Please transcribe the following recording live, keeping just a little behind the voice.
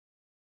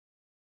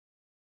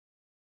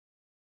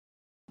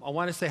I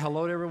want to say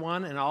hello to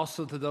everyone, and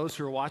also to those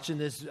who are watching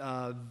this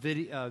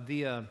video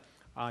via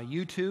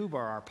YouTube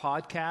or our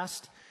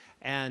podcast.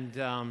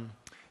 And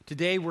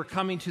today we're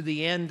coming to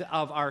the end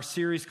of our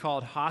series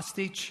called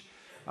Hostage.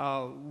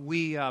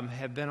 We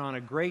have been on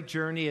a great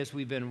journey as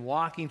we've been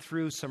walking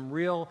through some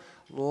real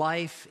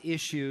life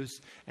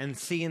issues and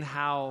seeing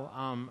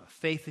how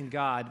faith in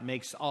God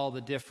makes all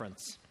the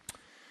difference.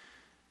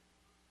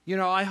 You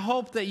know, I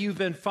hope that you've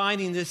been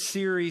finding this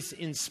series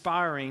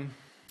inspiring.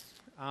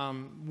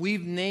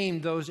 We've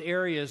named those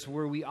areas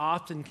where we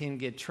often can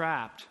get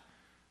trapped.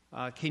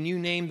 Can you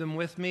name them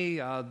with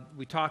me?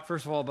 We talked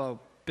first of all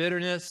about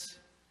bitterness,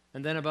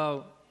 and then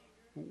about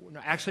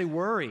actually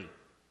worry.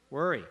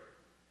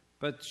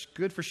 But it's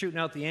good for shooting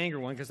out the anger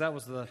one, because that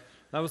was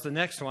the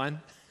next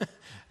one,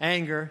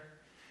 anger.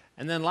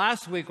 And then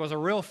last week was a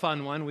real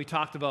fun one. We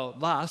talked about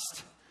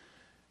lust,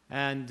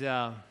 and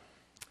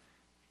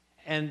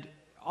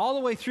all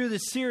the way through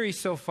this series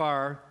so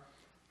far,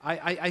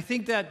 I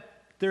think that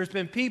there's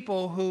been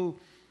people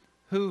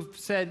who've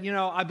said, you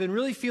know, I've been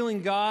really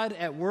feeling God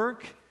at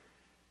work,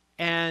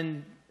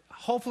 and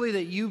hopefully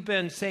that you've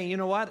been saying, you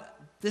know what,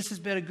 this has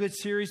been a good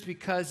series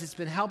because it's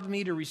been helping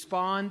me to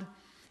respond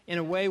in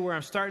a way where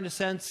I'm starting to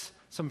sense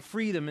some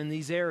freedom in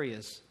these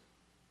areas.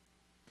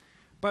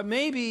 But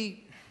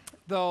maybe,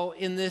 though,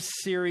 in this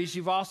series,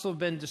 you've also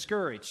been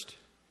discouraged,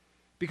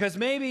 because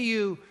maybe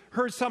you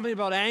heard something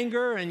about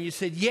anger and you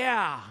said,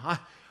 yeah,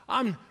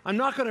 I'm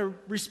not going to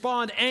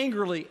respond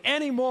angrily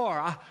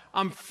anymore.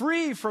 I'm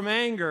free from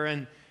anger.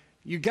 And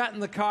you got in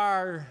the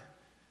car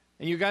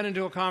and you got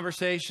into a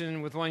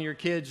conversation with one of your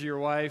kids or your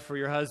wife or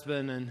your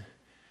husband. And,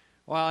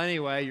 well,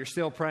 anyway, you're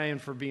still praying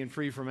for being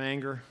free from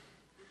anger.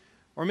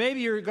 Or maybe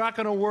you're not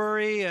going to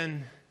worry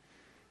and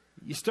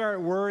you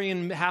start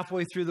worrying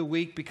halfway through the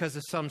week because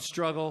of some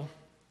struggle.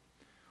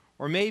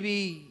 Or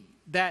maybe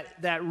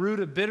that root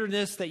of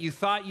bitterness that you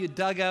thought you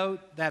dug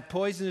out, that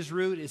poisonous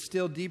root, is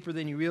still deeper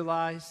than you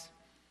realize.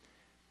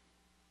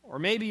 Or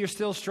maybe you're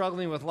still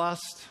struggling with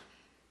lust,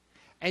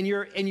 and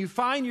you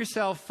find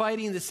yourself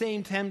fighting the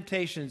same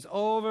temptations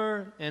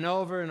over and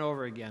over and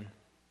over again.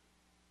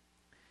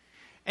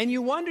 And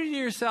you wonder to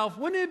yourself,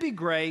 wouldn't it be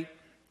great,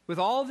 with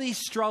all these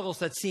struggles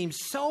that seem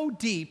so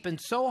deep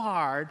and so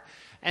hard,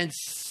 and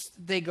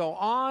they go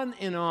on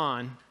and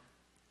on,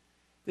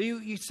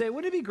 you say,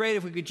 wouldn't it be great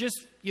if we could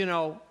just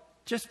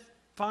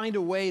find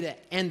a way to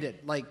end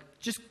it, like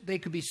they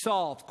could be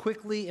solved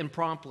quickly and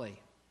promptly?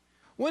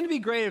 Wouldn't it be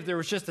great if there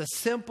was just a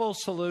simple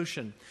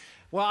solution?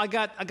 Well, I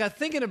got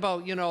thinking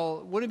about,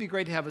 wouldn't it be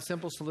great to have a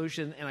simple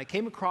solution? And I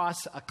came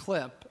across a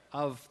clip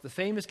of the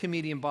famous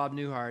comedian Bob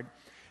Newhart,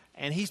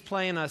 and he's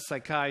playing a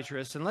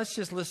psychiatrist. And let's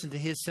just listen to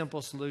his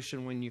simple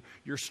solution when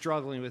you're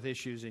struggling with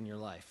issues in your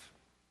life.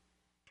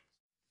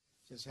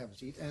 Just have a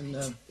seat.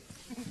 And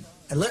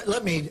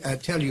let me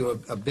tell you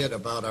a bit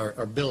about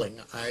our billing.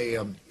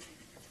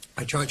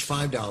 I charge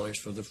 $5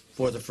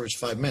 for the first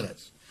 5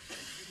 minutes,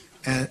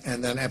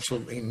 and then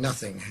absolutely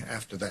nothing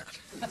after that.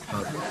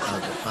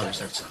 How does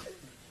that sound?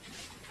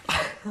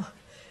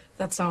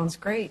 That sounds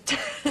great.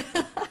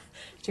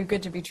 Too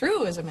good to be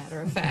true, as a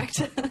matter of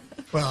fact.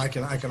 Well, I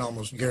can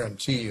almost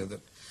guarantee you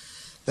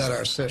that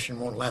our session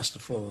won't last the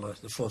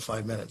full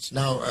 5 minutes.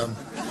 Now,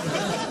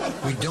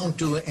 we don't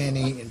do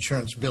any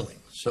insurance billing,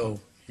 so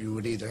you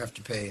would either have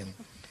to pay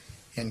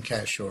in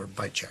cash or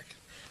by check.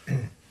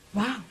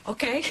 Wow,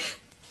 okay.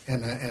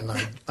 And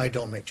I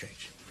don't make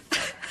change.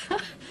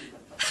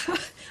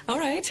 All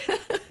right.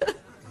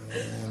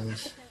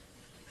 And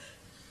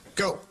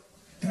go.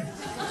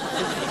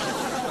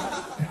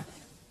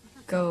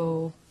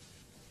 Go.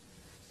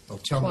 Well,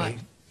 What?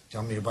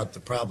 tell me about the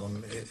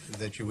problem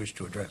that you wish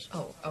to address.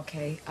 Oh,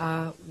 okay.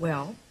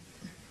 Well,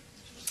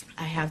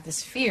 I have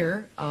this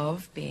fear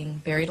of being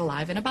buried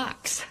alive in a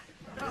box.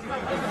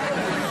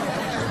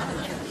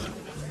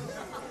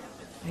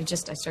 I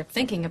start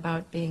thinking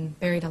about being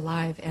buried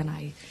alive, and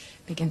I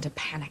begin to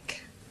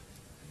panic.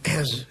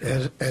 Has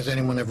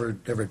anyone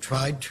ever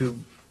tried to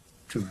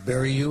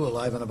bury you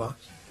alive in a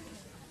box?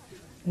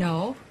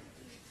 No,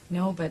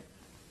 but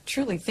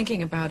truly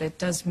thinking about it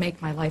does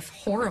make my life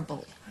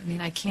horrible. I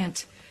mean, I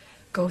can't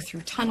go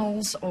through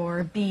tunnels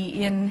or be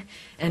in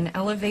an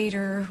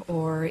elevator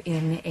or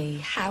in a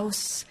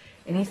house,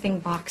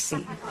 anything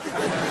boxy.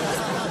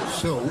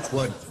 So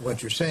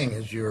what you're saying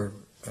is you're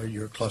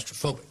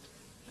claustrophobic.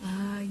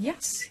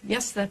 Yes,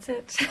 that's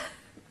it.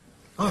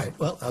 All right,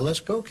 well, let's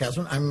go,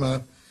 Catherine.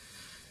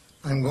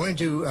 I'm going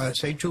to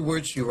say 2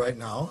 words to you right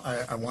now.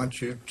 I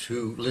want you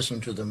to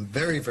listen to them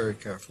very, very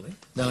carefully.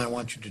 Then I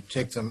want you to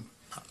take them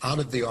out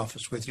of the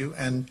office with you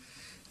and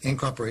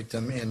incorporate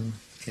them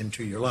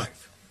into your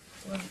life.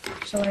 Well,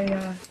 shall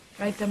I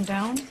write them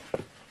down?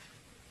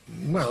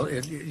 Well,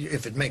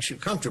 if it makes you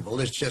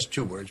comfortable, it's just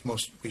 2 words.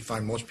 We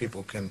find most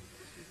people can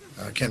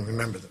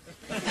remember them.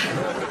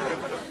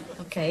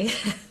 Okay.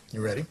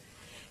 You ready?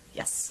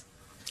 Yes.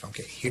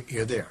 Okay,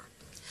 here they are.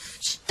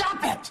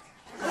 Stop it!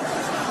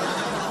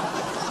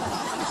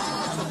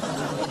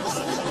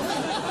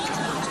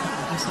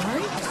 I'm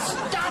sorry?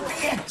 Stop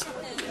it!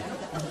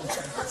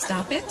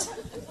 Stop it?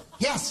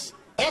 Yes,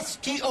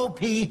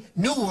 S-T-O-P,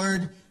 new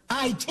word,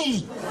 I-T.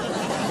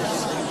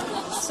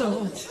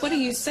 So, what are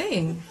you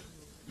saying?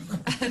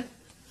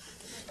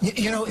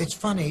 You know, it's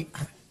funny.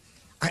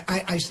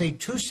 I say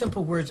two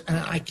simple words, and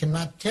I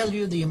cannot tell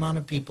you the amount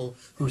of people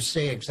who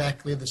say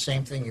exactly the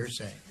same thing you're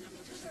saying.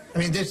 I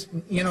mean, this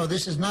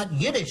is not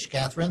Yiddish,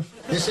 Catherine.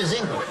 This is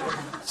English.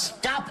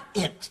 Stop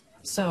it.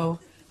 So,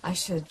 I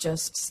should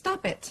just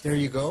stop it. There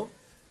you go.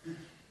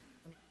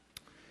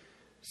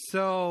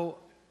 So,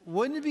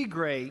 wouldn't it be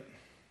great,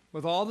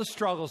 with all the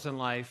struggles in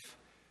life,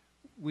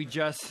 we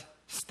just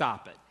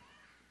stop it?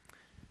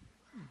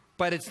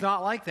 But it's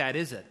not like that,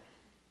 is it?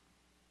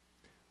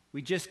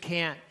 We just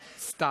can't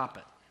stop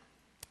it.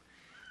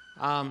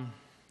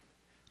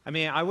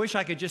 I wish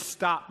I could just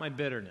stop my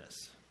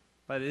bitterness,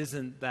 but it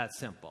isn't that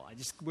simple. I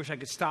just wish I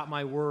could stop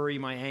my worry,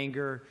 my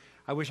anger.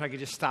 I wish I could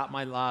just stop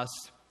my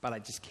lust, but I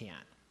just can't.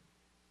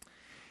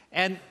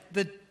 And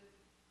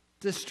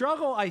the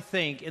struggle, I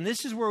think, and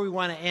this is where we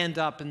want to end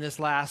up in this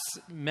last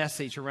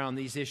message around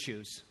these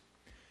issues,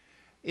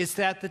 is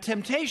that the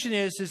temptation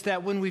is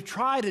that when we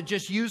try to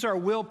just use our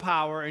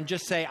willpower and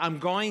just say, I'm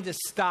going to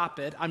stop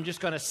it, I'm just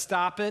going to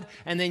stop it,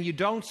 and then you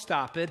don't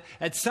stop it,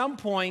 at some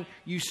point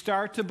you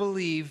start to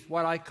believe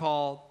what I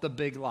call the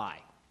big lie.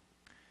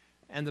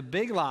 And the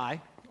big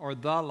lie, or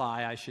the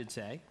lie I should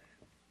say,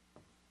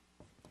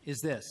 is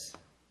this: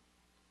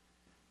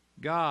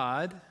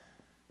 God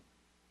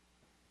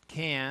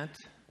can't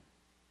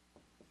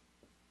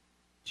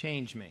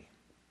change me.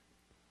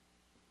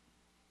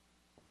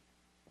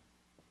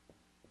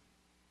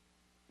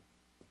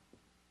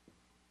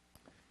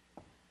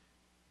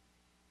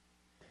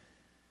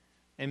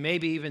 And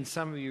maybe even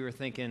some of you are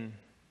thinking,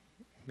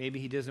 maybe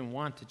he doesn't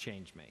want to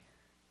change me.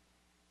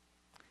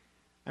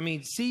 I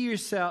mean, see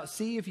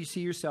if you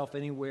see yourself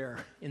anywhere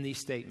in these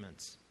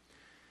statements.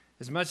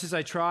 As much as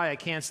I try, I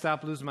can't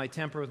stop losing my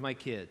temper with my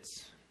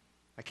kids.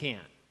 I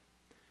can't.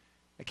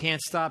 I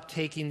can't stop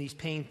taking these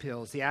pain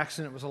pills. The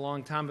accident was a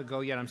long time ago,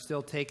 yet I'm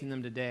still taking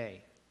them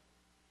today.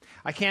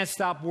 I can't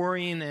stop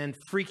worrying and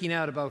freaking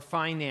out about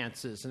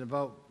finances and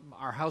about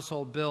our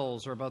household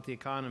bills or about the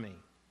economy.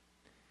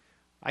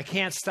 I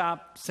can't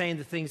stop saying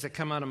the things that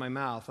come out of my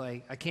mouth.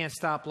 I can't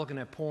stop looking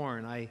at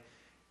porn. I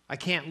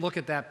can't look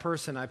at that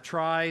person. I've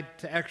tried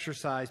to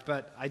exercise,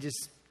 but I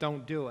just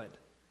don't do it.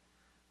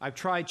 I've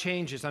tried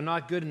changes. I'm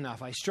not good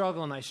enough. I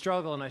struggle and I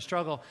struggle and I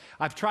struggle.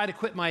 I've tried to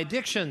quit my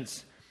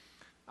addictions.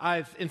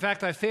 In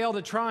fact, I failed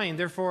at trying.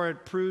 Therefore,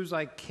 it proves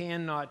I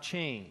cannot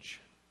change.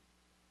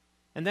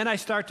 And then I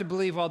start to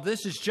believe, well,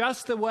 this is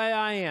just the way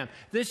I am.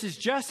 This is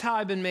just how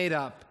I've been made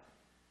up.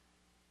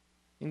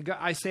 And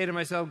I say to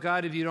myself,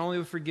 God, if you'd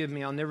only forgive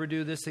me, I'll never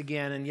do this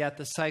again. And yet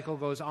the cycle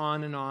goes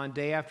on,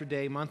 day after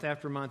day, month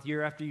after month,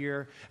 year after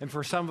year. And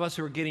for some of us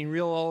who are getting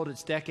real old,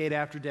 it's decade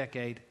after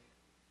decade.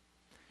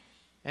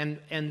 And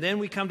then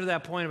we come to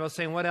that point about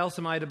saying, what else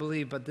am I to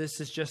believe? But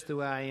this is just the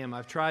way I am.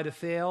 I've tried to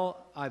fail,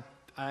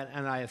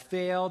 and I have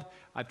failed.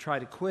 I've tried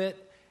to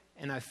quit,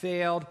 and I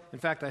failed. In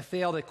fact, I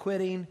failed at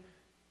quitting.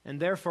 And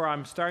therefore,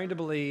 I'm starting to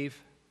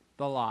believe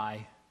the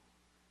lie.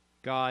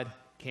 God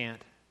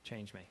can't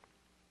change me.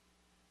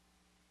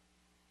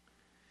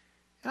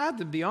 And I have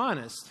to be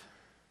honest.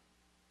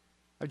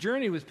 I've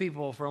journeyed with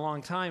people for a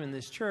long time in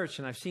this church,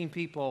 and I've seen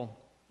people,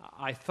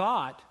 I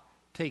thought,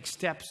 take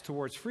steps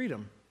towards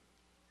freedom.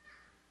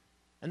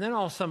 And then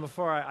all of a sudden,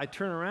 before I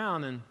turn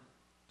around, and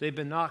they've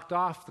been knocked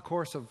off the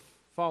course of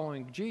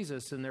following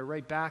Jesus, and they're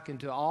right back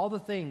into all the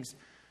things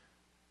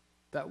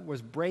that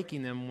was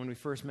breaking them when we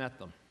first met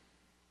them.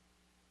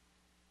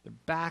 They're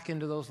back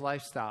into those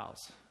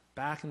lifestyles,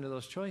 back into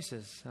those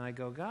choices. And I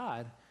go,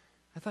 God,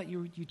 I thought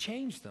you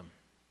changed them.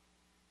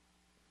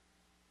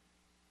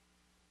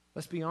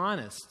 Let's be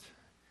honest.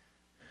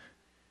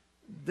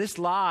 This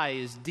lie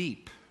is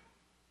deep,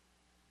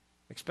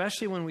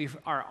 especially when we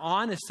are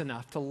honest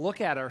enough to look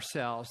at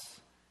ourselves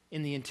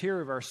in the interior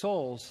of our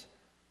souls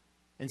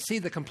and see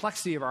the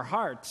complexity of our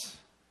hearts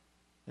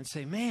and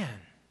say, man,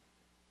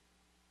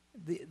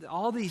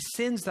 all these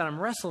sins that I'm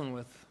wrestling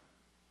with,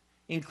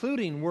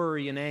 including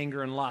worry and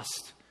anger and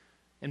lust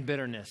and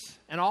bitterness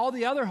and all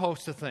the other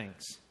host of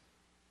things,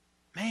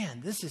 man,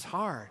 this is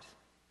hard.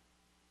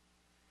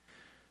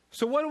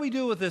 So what do we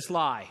do with this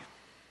lie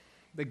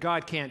that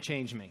God can't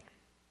change me?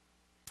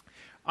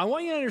 I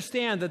want you to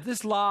understand that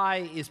this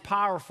lie is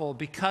powerful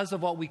because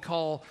of what we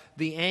call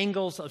the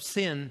angles of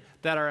sin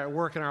that are at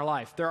work in our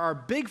life. There are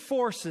big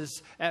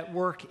forces at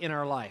work in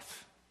our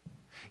life.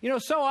 You know,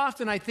 so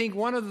often I think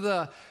one of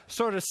the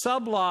sort of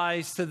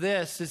sub-lies to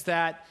this is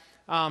that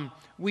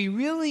we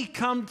really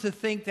come to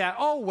think that,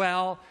 oh,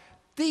 well,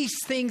 these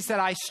things that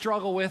I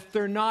struggle with,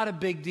 they're not a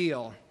big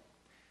deal.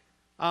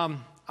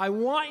 I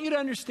want you to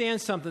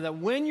understand something, that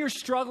when you're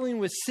struggling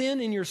with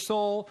sin in your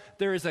soul,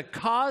 there is a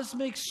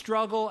cosmic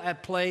struggle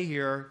at play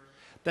here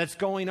that's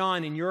going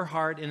on in your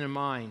heart and in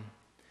mine.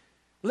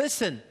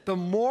 Listen, the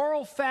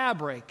moral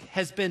fabric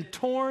has been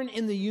torn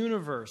in the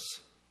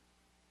universe.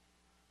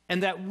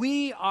 and that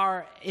we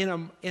are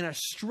in a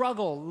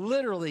struggle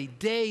literally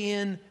day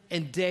in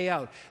and day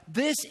out.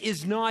 This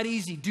is not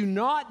easy. Do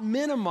not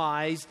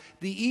minimize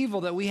the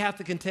evil that we have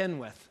to contend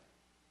with.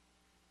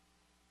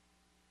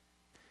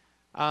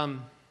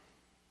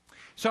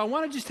 So I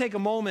want to just take a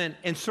moment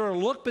and sort of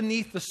look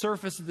beneath the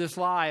surface of this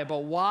lie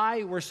about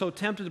why we're so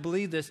tempted to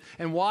believe this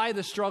and why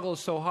the struggle is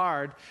so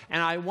hard.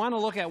 And I want to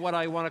look at what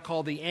I want to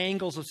call the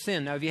angles of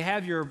sin. Now, if you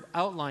have your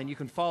outline, you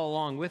can follow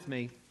along with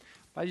me.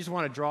 But I just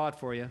want to draw it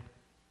for you.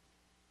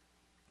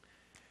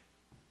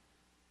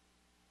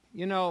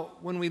 You know,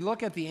 when we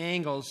look at the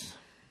angles,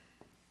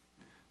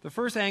 the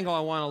first angle I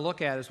want to look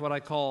at is what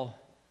I call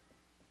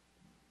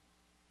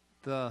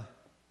the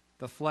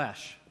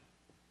flesh.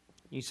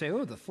 You say,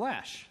 oh, the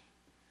flesh.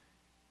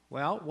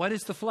 Well, what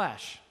is the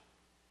flesh?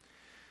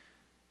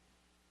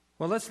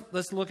 Well,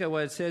 let's look at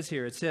what it says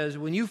here. It says,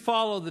 when you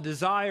follow the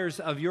desires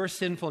of your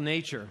sinful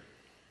nature,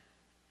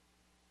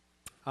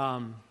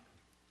 the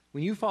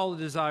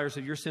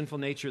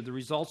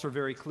results are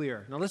very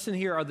clear. Now listen,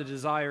 here are the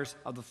desires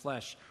of the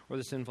flesh or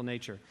the sinful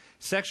nature.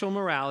 Sexual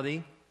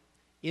immorality,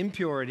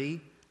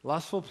 impurity,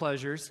 lustful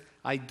pleasures,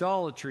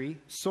 idolatry,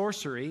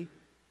 sorcery,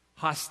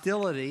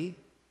 hostility,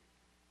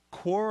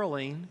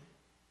 quarreling,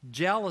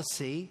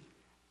 jealousy,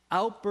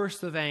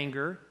 outbursts of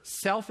anger,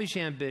 selfish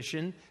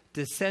ambition,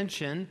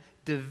 dissension,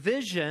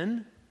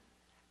 division,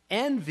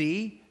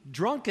 envy,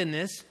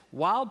 drunkenness,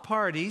 wild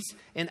parties,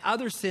 and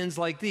other sins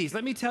like these.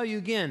 Let me tell you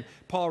again,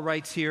 Paul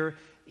writes here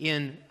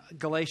in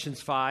Galatians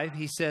 5,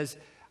 he says,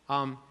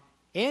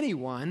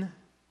 anyone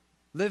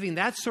living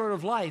that sort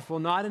of life will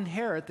not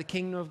inherit the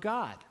kingdom of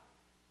God.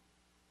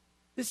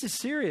 This is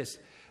serious.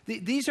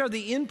 These are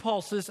the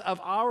impulses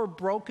of our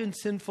broken,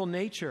 sinful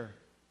nature.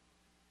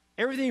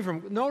 Everything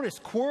from, notice,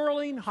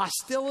 quarreling,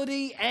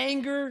 hostility,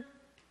 anger,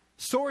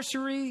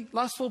 sorcery,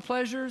 lustful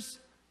pleasures.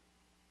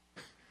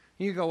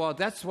 You go, well,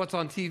 that's what's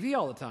on TV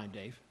all the time,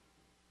 Dave.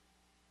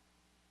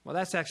 Well,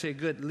 that's actually a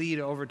good lead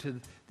over to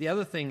the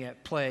other thing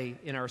at play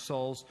in our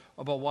souls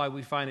about why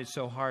we find it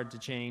so hard to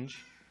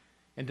change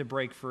and to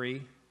break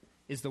free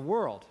is the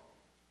world.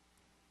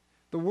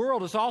 The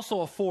world is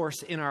also a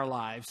force in our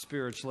lives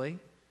spiritually.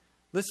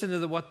 Listen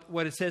to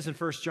what it says in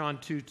 1 John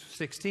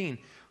 2:16.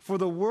 For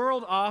the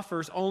world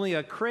offers only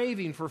a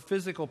craving for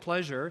physical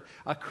pleasure,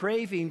 a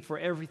craving for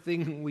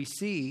everything we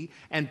see,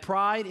 and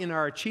pride in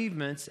our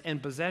achievements and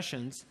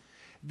possessions.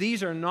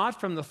 These are not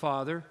from the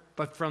Father,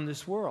 but from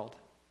this world.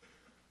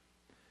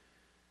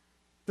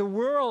 The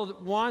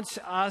world wants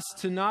us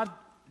to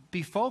not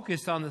be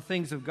focused on the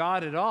things of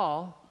God at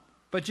all,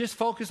 but just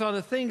focus on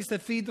the things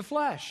that feed the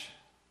flesh.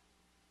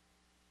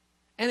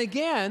 And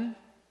again,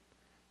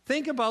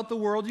 think about the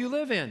world you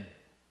live in.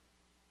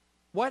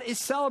 What is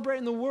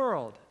celebrating the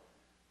world?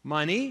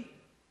 Money,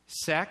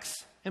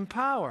 sex, and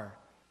power.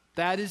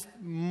 That is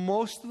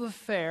most of the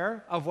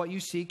fare of what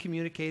you see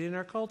communicated in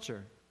our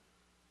culture.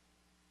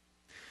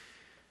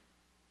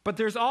 But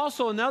there's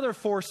also another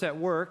force at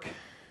work,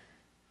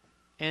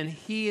 and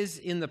he is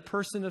in the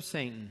person of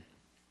Satan.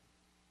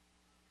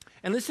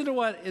 And listen to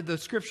what the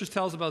scriptures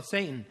tell us about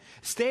Satan.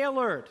 Stay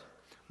alert.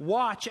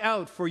 Watch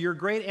out for your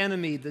great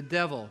enemy, the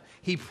devil.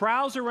 He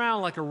prowls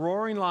around like a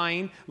roaring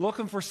lion,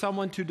 looking for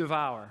someone to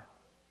devour.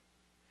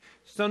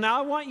 So now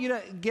I want you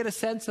to get a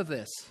sense of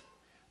this,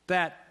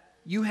 that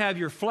you have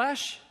your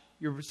flesh,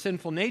 your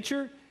sinful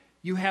nature,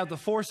 you have the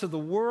force of the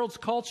world's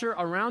culture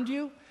around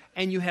you,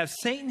 and you have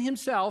Satan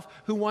himself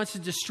who wants to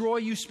destroy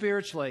you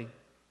spiritually.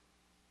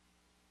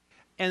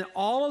 And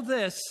all of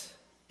this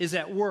is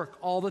at work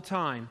all the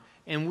time,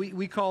 and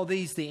we call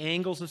these the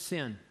angles of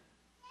sin.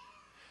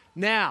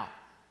 Now,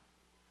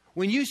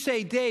 when you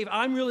say, Dave,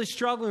 I'm really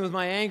struggling with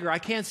my anger, I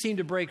can't seem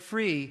to break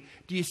free,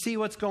 do you see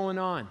what's going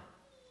on?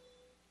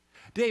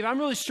 Dave, I'm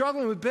really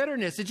struggling with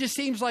bitterness. It just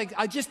seems like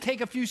I just take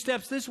a few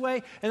steps this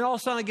way and all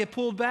of a sudden I get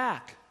pulled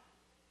back.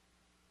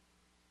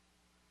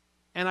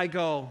 And I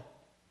go,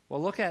 well,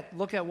 look at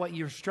what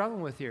you're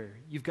struggling with here.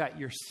 You've got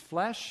your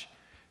flesh,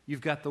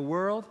 you've got the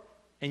world,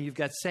 and you've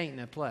got Satan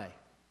at play.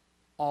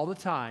 All the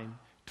time,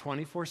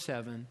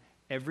 24/7,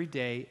 every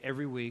day,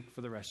 every week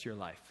for the rest of your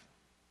life.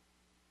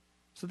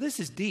 So this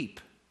is deep.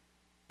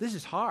 This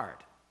is hard.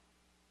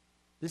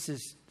 This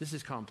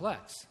is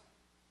complex.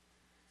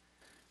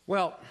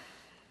 Well,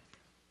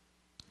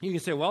 you can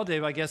say, well,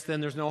 Dave, I guess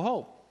then there's no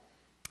hope.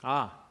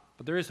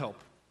 But there is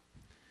hope.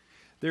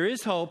 There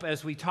is hope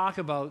as we talk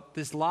about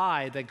this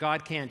lie that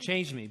God can't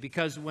change me.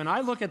 Because when I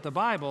look at the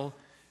Bible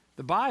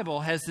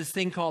has this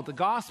thing called the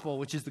gospel,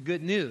 which is the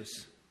good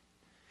news.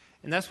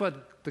 And that's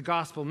what the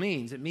gospel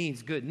means. It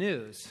means good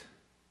news.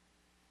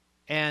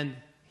 And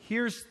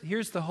here's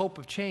the hope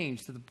of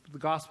change that the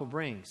gospel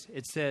brings.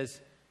 It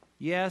says,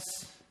 yes,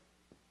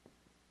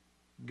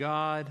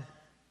 God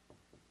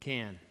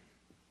can.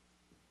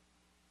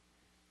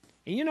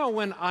 And you know,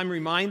 when I'm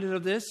reminded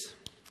of this,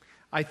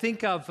 I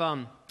think of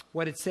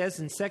what it says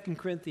in 2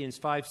 Corinthians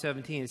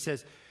 5:17. It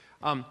says,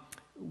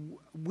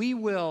 we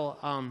will,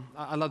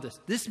 I love this.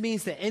 This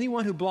means that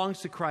anyone who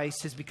belongs to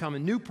Christ has become a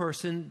new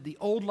person. The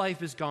old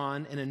life is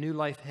gone and a new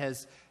life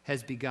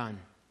has begun.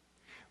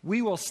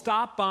 we will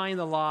stop buying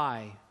the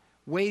lie,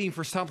 waiting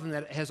for something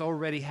that has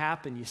already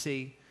happened, you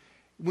see.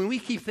 When we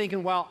keep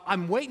thinking, well,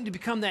 I'm waiting to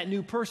become that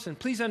new person,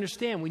 please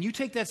understand, when you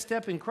take that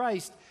step in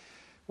Christ,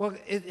 well,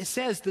 it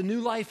says the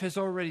new life has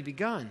already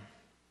begun.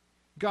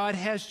 God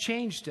has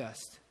changed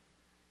us.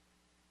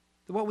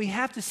 What we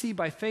have to see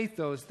by faith,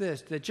 though, is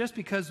this, that just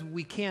because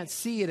we can't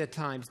see it at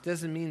times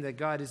doesn't mean that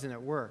God isn't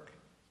at work.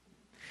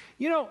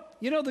 You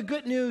know, the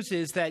good news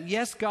is that,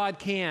 yes, God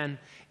can,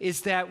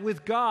 is that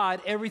with God,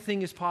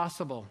 everything is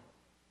possible.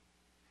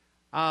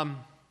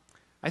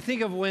 I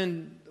think of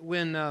when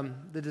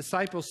the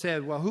disciples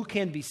said, well, who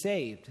can be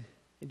saved?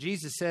 And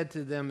Jesus said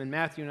to them in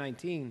Matthew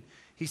 19,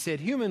 he said,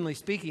 humanly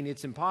speaking,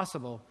 it's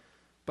impossible,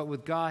 but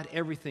with God,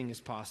 everything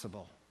is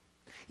possible.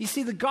 You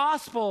see, the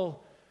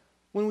gospel,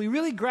 when we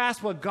really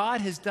grasp what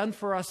God has done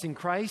for us in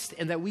Christ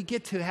and that we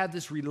get to have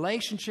this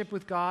relationship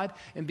with God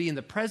and be in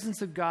the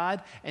presence of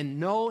God and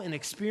know and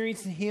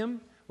experience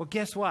Him, well,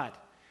 guess what?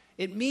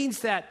 It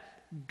means that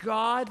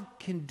God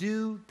can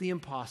do the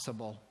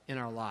impossible in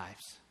our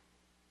lives.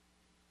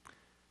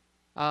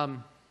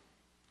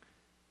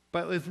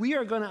 But if we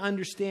are going to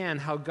understand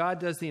how God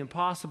does the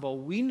impossible,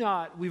 we've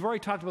already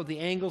talked about the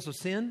angles of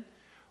sin.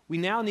 We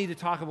now need to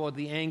talk about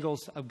the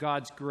angles of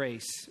God's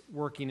grace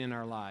working in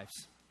our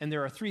lives. And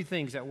there are three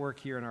things that work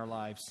here in our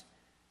lives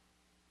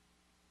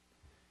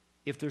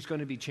if there's going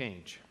to be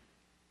change.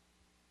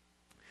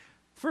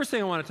 First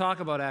thing I want to talk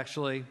about,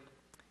 actually,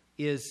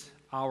 is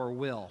our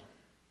will.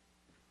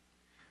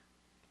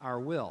 Our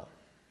will.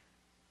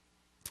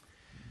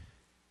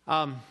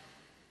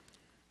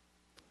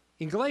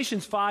 In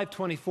Galatians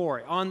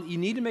 5:24, you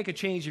need to make a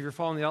change if you're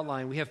following the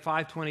outline. We have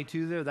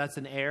 5:22 there. That's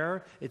an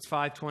error. It's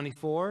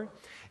 5:24.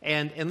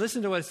 And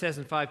listen to what it says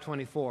in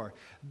 5:24.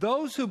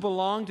 Those who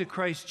belong to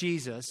Christ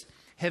Jesus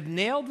have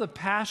nailed the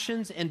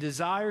passions and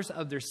desires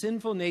of their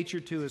sinful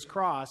nature to his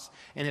cross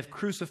and have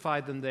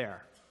crucified them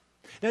there.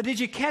 Now, did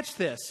you catch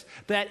this?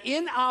 That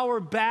in our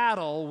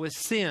battle with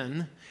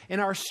sin, in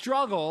our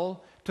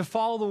struggle to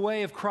follow the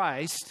way of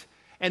Christ,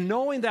 and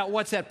knowing that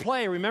what's at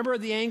play, remember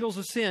the angles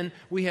of sin,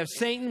 we have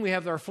Satan, we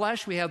have our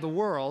flesh, we have the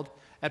world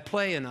at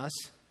play in us.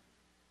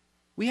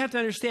 We have to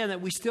understand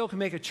that we still can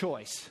make a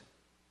choice.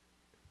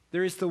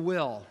 There is the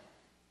will.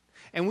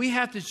 And we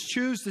have to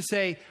choose to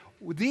say,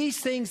 these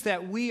things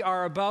that we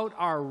are about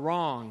are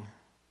wrong.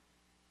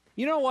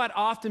 You know what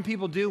often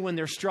people do when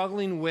they're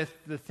struggling with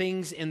the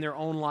things in their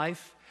own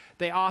life?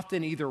 They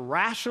often either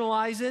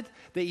rationalize it,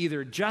 they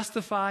either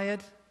justify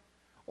it,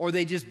 or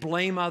they just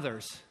blame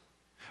others.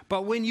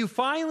 But when you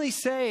finally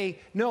say,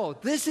 no,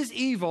 this is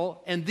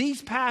evil, and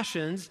these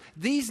passions,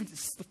 these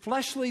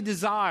fleshly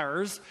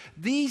desires,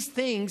 these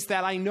things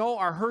that I know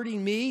are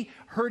hurting me,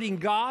 hurting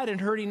God,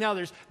 and hurting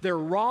others, they're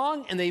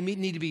wrong, and they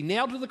need to be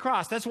nailed to the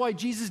cross. That's why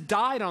Jesus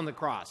died on the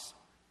cross.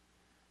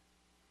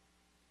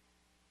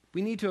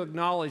 We need to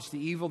acknowledge the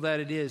evil that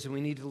it is, and we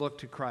need to look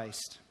to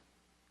Christ.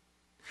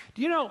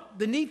 Do you know,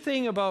 the neat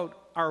thing about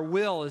our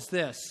will is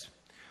this.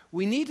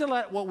 We need to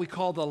let what we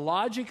call the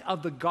logic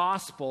of the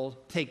gospel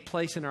take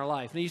place in our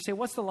life. Now you say,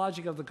 what's the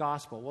logic of the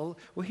gospel?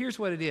 Well, here's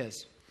what it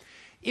is.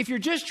 If you're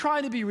just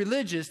trying to be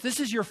religious, this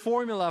is your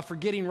formula for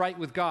getting right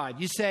with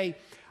God. You say,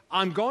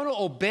 I'm going to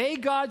obey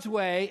God's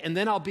way, and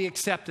then I'll be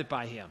accepted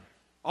by Him.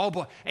 Oh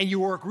boy. And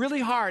you work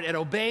really hard at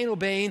obeying,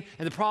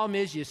 and the problem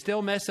is you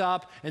still mess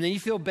up, and then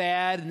you feel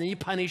bad, and then you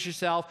punish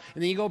yourself,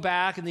 and then you go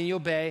back, and then you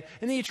obey,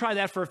 and then you try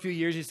that for a few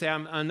years, you say,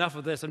 I'm enough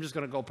of this, I'm just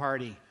going to go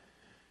party.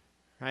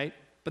 Right?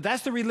 But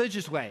that's the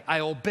religious way. I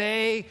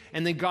obey,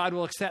 and then God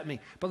will accept me.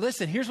 But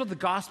listen, here's what the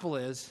gospel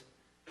is.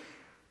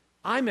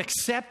 I'm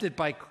accepted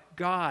by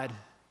God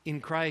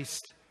in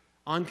Christ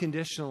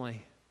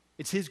unconditionally.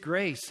 It's His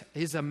grace,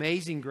 His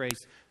amazing grace,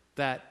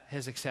 that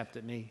has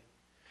accepted me.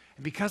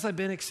 And because I've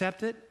been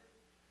accepted,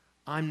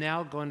 I'm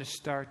now going to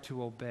start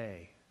to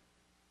obey.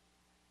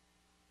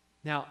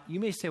 Now, you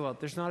may say, well,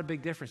 there's not a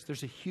big difference.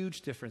 There's a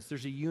huge difference.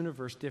 There's a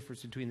universe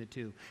difference between the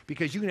two.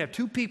 Because you can have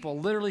two people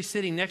literally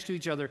sitting next to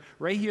each other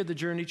right here at the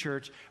Journey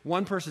Church.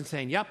 One person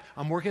saying, yep,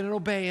 I'm working at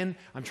obeying.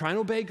 I'm trying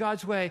to obey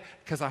God's way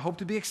because I hope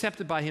to be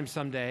accepted by Him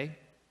someday.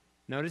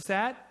 Notice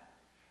that?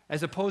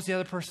 As opposed to the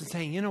other person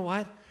saying, you know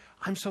what?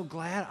 I'm so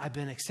glad I've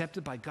been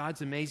accepted by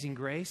God's amazing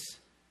grace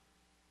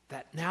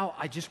that now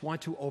I just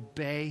want to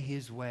obey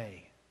His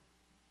way.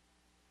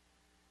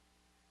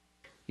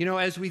 You know,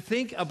 as we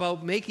think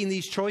about making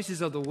these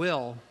choices of the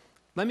will,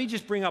 let me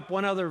just bring up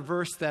one other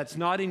verse that's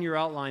not in your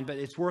outline, but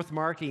it's worth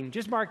marking.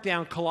 Just mark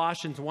down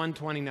Colossians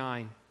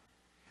 1:29.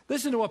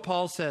 Listen to what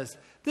Paul says.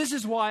 This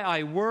is why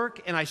I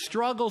work and I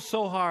struggle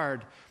so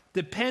hard,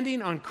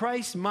 depending on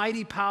Christ's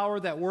mighty power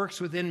that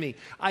works within me.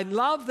 I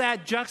love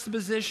that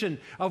juxtaposition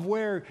of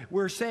where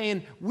we're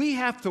saying we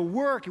have to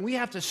work and we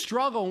have to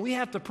struggle and we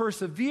have to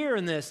persevere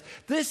in this.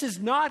 This is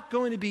not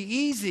going to be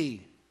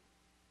easy.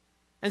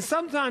 And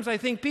sometimes I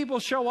think people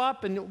show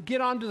up and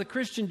get onto the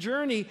Christian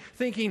journey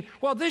thinking,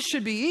 well, this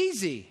should be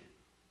easy.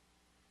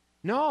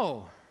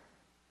 No.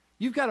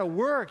 You've got to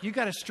work. You've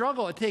got to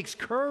struggle. It takes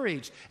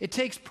courage. It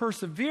takes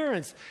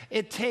perseverance.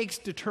 It takes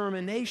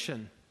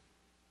determination.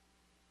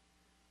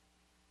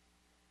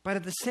 But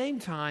at the same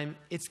time,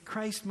 it's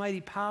Christ's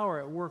mighty power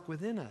at work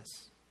within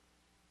us.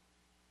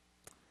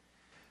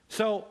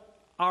 So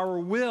our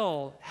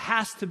will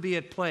has to be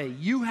at play.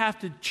 You have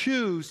to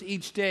choose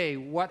each day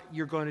what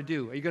you're going to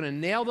do. Are you going to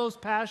nail those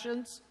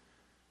passions,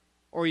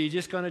 or are you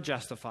just going to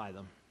justify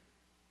them?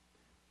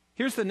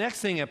 Here's the next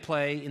thing at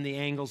play in the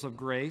angles of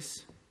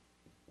grace,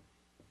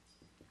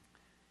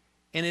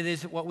 and it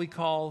is what we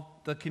call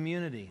the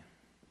community.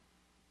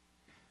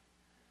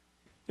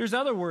 There's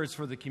other words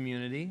for the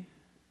community.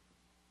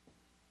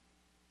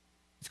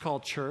 It's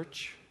called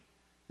church.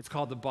 It's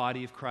called the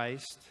body of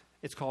Christ.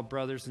 It's called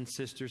brothers and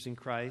sisters in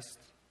Christ.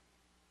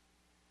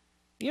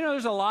 You know,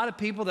 there's a lot of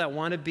people that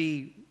want to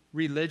be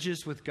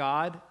religious with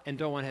God and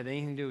don't want to have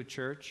anything to do with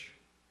church.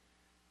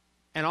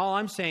 And all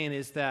I'm saying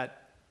is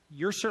that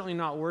you're certainly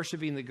not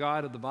worshiping the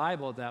God of the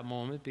Bible at that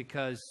moment,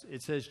 because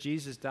it says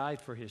Jesus died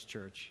for his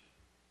church.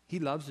 He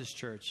loves his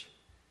church.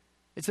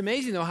 It's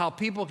amazing, though, how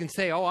people can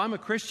say, oh, I'm a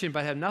Christian,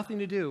 but have nothing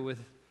to do with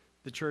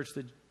the church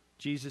that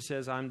Jesus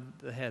says I'm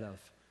the head of,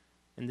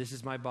 and this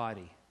is my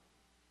body.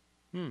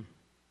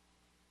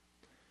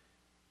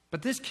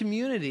 But this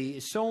community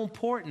is so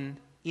important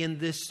in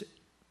this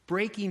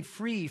breaking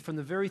free from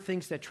the very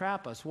things that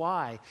trap us.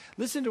 Why?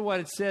 Listen to what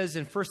it says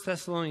in 1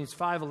 Thessalonians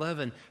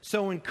 5:11.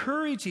 So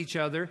encourage each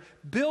other,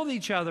 build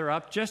each other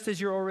up, just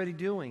as you're already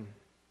doing.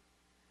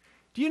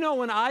 Do you know,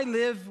 when I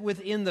live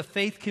within the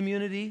faith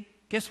community,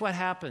 guess what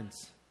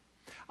happens?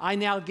 I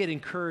now get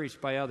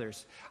encouraged by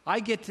others. I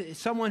get to,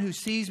 someone who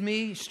sees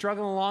me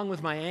struggling along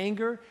with my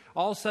anger,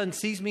 all of a sudden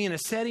sees me in a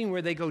setting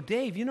where they go,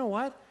 Dave, you know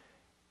what?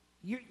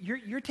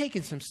 You're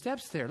taking some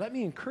steps there. Let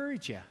me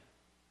encourage you.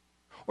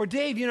 Or,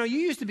 Dave, you know, you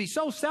used to be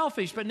so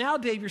selfish, but now,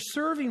 Dave, you're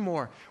serving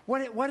more.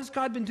 What has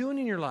God been doing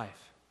in your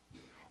life?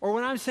 Or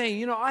when I'm saying,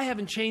 you know, I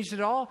haven't changed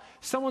at all,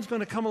 someone's going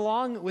to come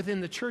along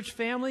within the church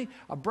family,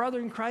 a brother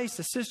in Christ,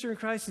 a sister in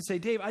Christ, and say,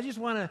 Dave, I just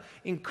want to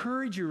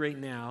encourage you right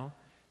now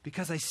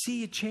because I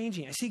see you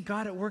changing. I see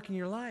God at work in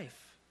your life.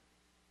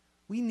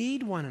 We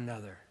need one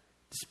another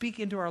to speak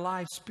into our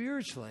lives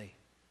spiritually,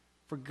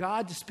 for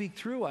God to speak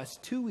through us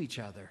to each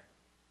other.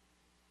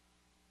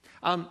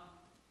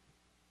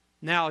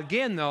 Now,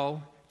 again,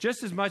 though,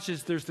 just as much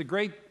as there's the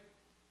great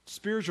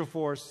spiritual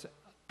force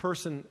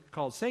person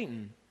called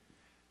Satan,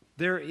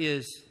 there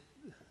is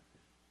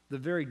the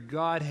very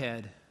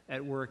Godhead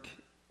at work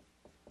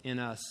in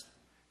us,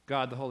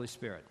 God the Holy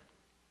Spirit.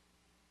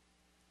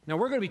 Now,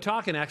 we're going to be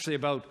talking actually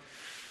about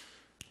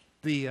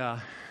the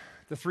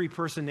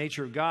three-person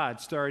nature of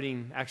God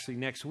starting actually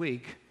next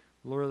week.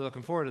 We're really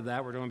looking forward to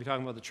that. We're going to be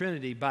talking about the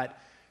Trinity, but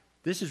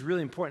this is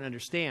really important to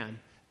understand,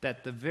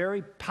 that the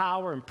very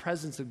power and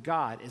presence of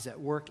God is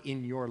at work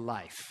in your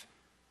life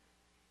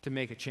to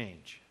make a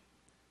change.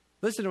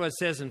 Listen to what it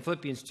says in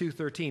Philippians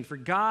 2:13. For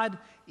God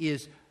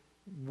is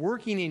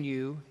working in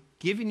you,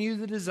 giving you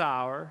the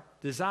desire,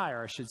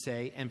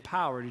 and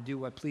power to do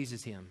what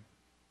pleases him.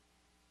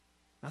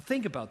 Now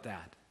think about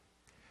that.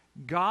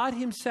 God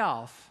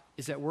himself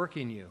is at work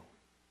in you.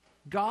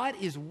 God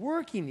is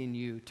working in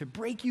you to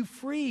break you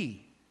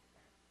free.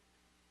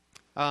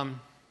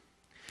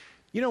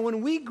 You know,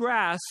 when we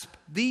grasp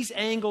these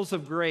angles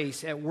of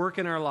grace at work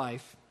in our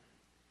life,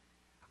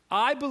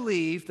 I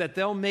believe that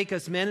they'll make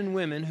us men and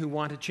women who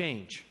want to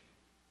change.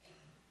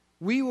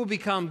 We will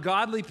become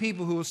godly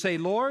people who will say,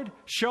 Lord,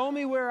 show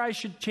me where I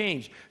should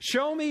change.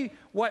 Show me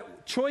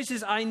what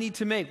choices I need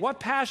to make, what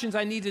passions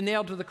I need to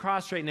nail to the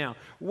cross right now.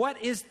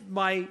 What is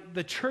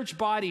the church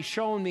body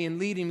showing me and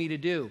leading me to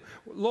do?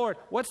 Lord,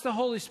 what's the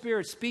Holy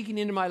Spirit speaking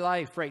into my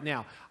life right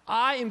now?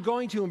 I am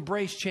going to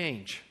embrace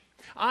change.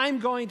 I'm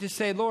going to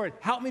say, Lord,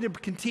 help me to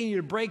continue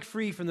to break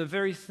free from the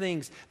very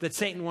things that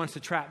Satan wants to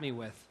trap me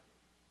with.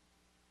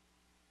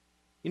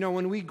 You know,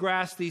 when we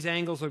grasp these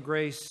angles of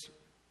grace,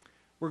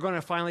 we're going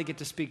to finally get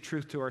to speak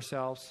truth to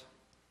ourselves.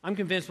 I'm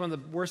convinced one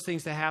of the worst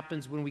things that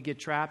happens when we get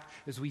trapped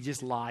is we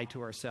just lie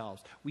to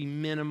ourselves. We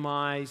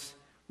minimize.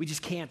 We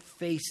just can't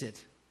face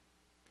it.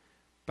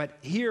 But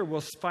here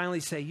we'll finally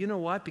say, you know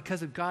what?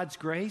 Because of God's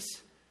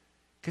grace,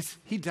 because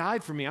he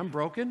died for me, I'm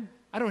broken.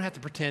 I don't have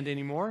to pretend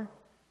anymore.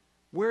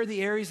 Where are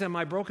the areas am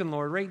I broken,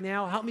 Lord? Right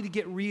now, help me to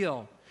get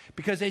real.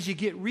 Because as you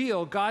get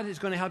real, God is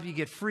going to help you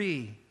get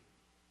free.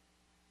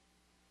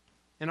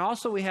 And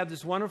also we have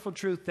this wonderful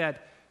truth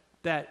that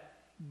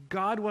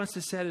God wants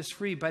to set us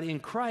free. But in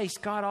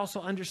Christ, God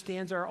also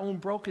understands our own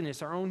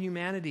brokenness, our own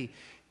humanity.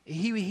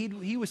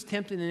 He was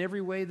tempted in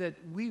every way that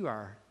we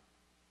are.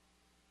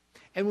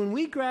 And when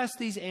we grasp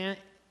these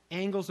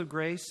angles of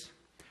grace,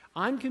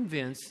 I'm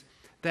convinced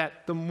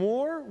that the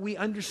more we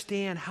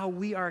understand how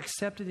we are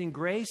accepted in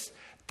grace,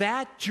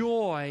 that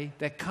joy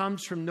that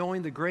comes from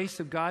knowing the grace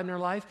of God in our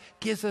life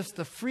gives us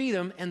the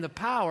freedom and the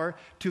power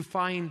to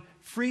find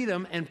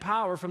freedom and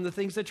power from the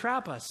things that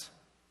trap us.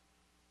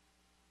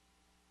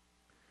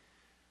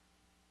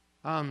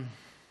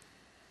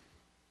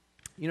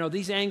 You know,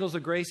 these angles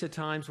of grace at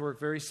times work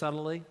very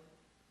subtly.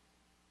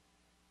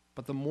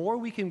 But the more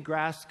we can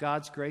grasp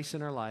God's grace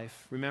in our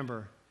life,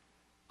 remember,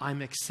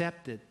 I'm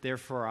accepted,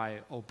 therefore I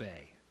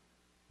obey.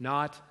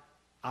 Not,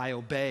 I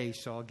obey,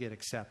 so I'll get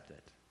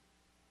accepted.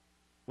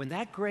 when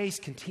that grace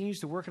continues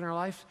to work in our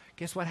life,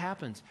 guess what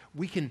happens?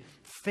 We can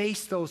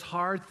face those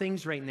hard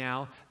things right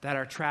now that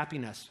are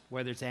trapping us,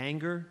 whether it's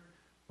anger,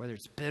 whether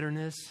it's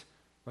bitterness,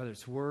 whether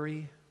it's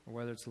worry, or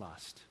whether it's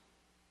lust.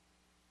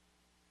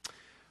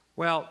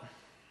 Well,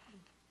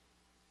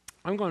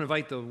 I'm going to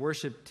invite the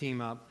worship team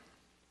up.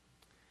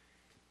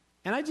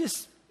 And I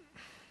just,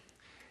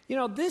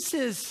 this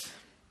is,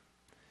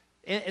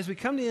 as we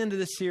come to the end of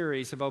this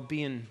series about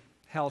being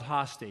held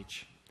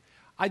hostage,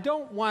 I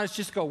don't want us to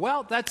just go,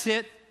 well, that's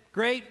it.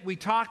 Great. We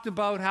talked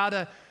about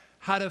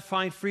how to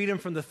find freedom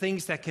from the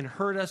things that can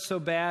hurt us so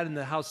bad and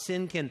how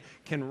sin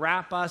can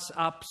wrap us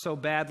up so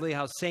badly,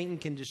 how Satan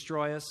can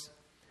destroy us.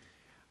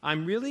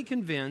 I'm really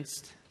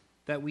convinced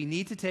that we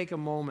need to take a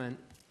moment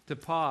to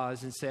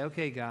pause and say,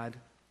 okay, God,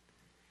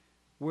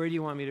 where do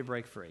you want me to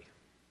break free?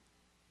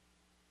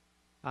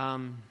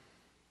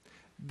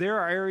 There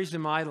are areas in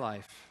my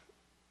life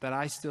that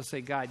I still say,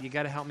 God, you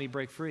got to help me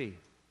break free.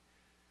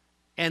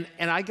 And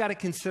I got to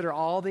consider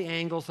all the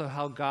angles of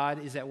how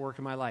God is at work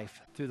in my life,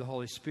 through the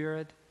Holy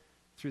Spirit,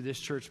 through this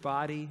church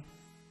body,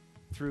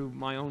 through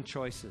my own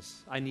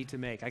choices I need to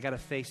make. I got to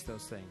face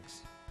those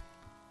things.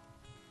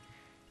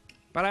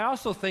 But I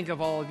also think of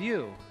all of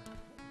you.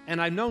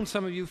 And I've known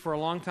some of you for a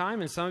long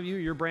time, and some of you,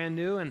 you're brand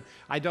new, and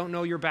I don't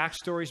know your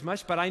backstories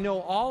much, but I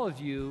know all of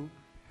you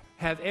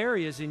have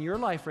areas in your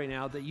life right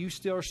now that you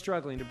still are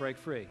struggling to break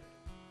free.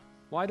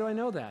 Why do I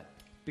know that?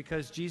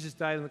 Because Jesus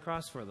died on the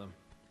cross for them.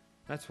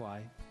 That's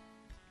why.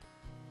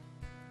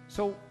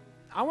 So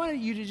I wanted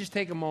you to just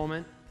take a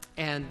moment,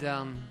 and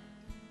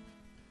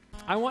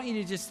I want you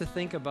to just to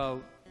think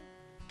about,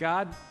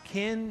 God,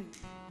 can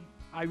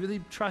I really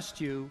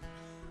trust you?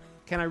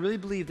 Can I really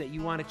believe that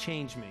you want to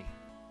change me?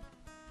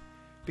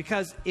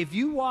 Because if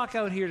you walk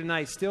out here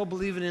tonight still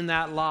believing in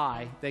that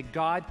lie that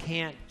God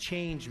can't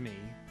change me,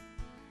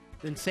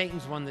 then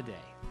Satan's won the day.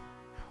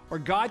 Or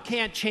God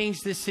can't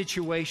change this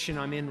situation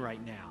I'm in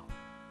right now.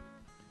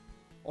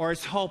 Or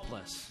it's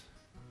hopeless.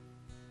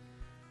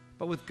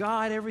 But with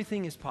God,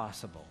 everything is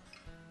possible.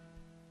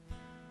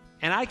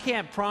 And I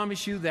can't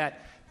promise you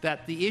that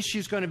the issue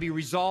is going to be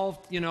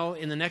resolved,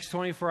 in the next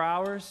 24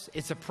 hours.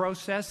 It's a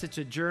process. It's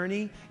a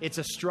journey. It's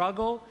a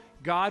struggle.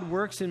 God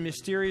works in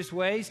mysterious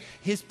ways.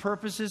 His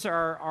purposes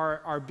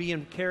are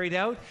being carried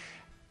out.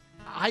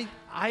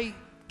 I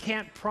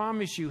can't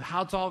promise you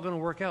how it's all going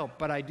to work out,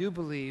 but I do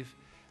believe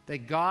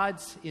that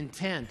God's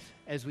intent,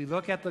 as we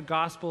look at the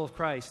gospel of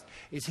Christ,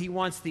 is He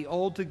wants the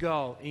old to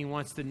go and He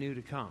wants the new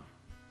to come.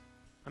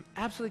 I'm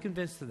absolutely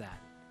convinced of that.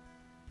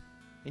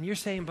 And you're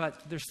saying,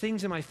 but there's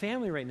things in my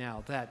family right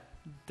now that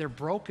they're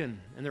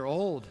broken and they're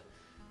old.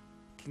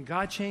 Can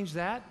God change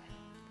that?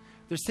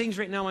 There's things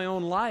right now in my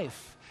own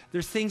life.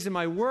 There's things in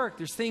my work.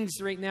 There's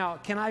things right now.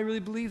 Can I really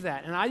believe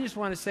that? And I just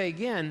want to say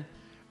again,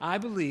 I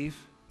believe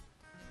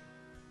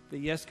that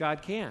yes,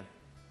 God can.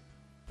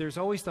 There's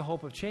always the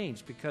hope of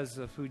change because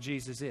of who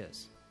Jesus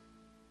is.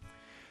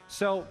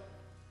 So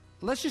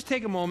let's just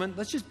take a moment.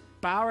 Let's just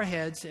bow our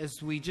heads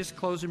as we just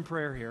close in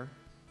prayer here.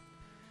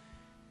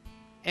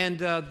 And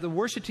the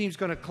worship team's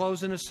going to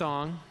close in a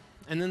song,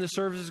 and then the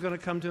service is going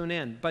to come to an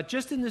end. But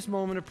just in this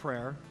moment of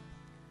prayer,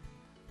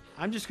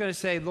 I'm just going to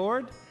say,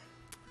 Lord,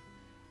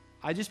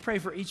 I just pray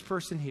for each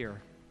person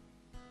here.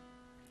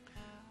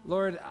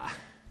 Lord,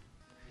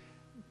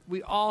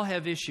 we all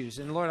have issues.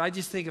 And Lord, I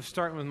just think of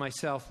starting with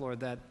myself,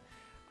 Lord, that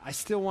I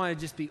still want to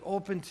just be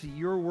open to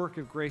your work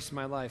of grace in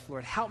my life.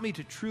 Lord, help me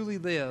to truly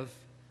live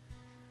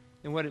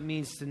in what it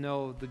means to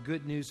know the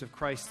good news of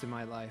Christ in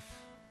my life.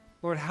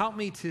 Lord, help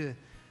me to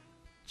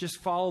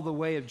just follow the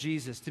way of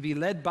Jesus, to be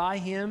led by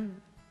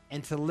Him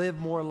and to live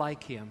more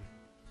like Him.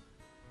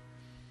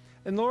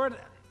 And Lord,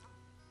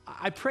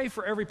 I pray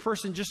for every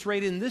person just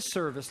right in this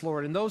service,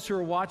 Lord, and those who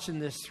are watching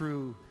this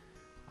through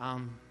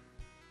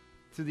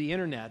the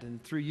internet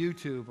and through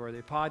YouTube or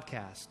the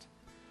podcast.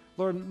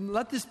 Lord,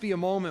 let this be a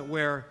moment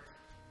where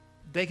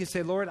they can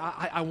say, Lord,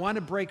 I want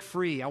to break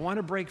free. I want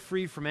to break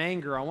free from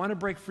anger. I want to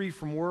break free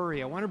from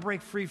worry. I want to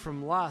break free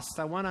from lust.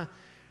 I want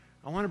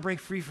to break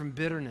free from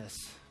bitterness.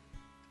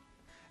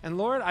 And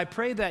Lord, I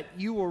pray that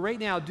you will right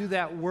now do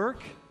that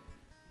work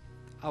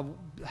of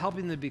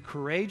helping them to be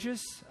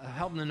courageous, of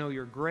helping them know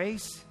your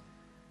grace,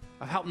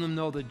 of helping them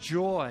know the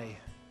joy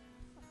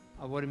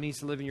of what it means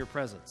to live in your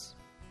presence.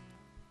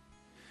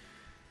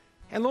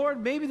 And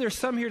Lord, maybe there's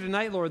some here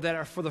tonight, Lord, that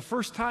are for the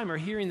first time are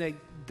hearing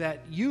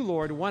that you,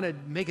 Lord, want to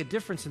make a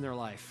difference in their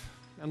life.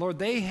 And Lord,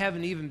 they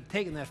haven't even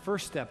taken that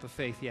first step of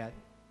faith yet.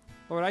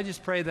 Lord, I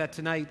just pray that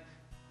tonight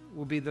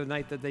will be the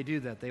night that they do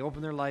that. They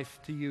open their life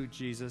to you,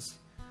 Jesus,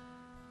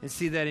 and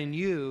see that in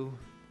you,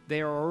 they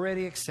are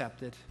already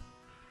accepted.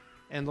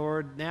 And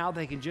Lord, now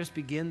they can just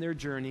begin their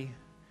journey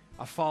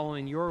of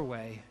following your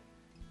way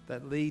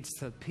that leads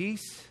to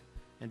peace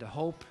and to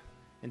hope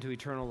and to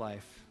eternal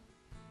life.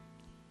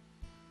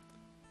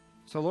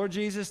 So Lord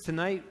Jesus,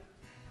 tonight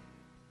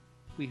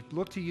we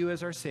look to you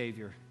as our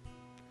Savior.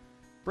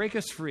 Break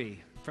us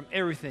free from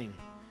everything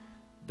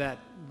that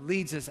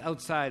leads us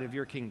outside of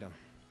your kingdom.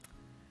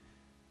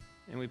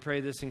 And we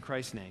pray this in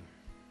Christ's name.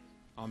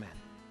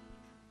 Amen.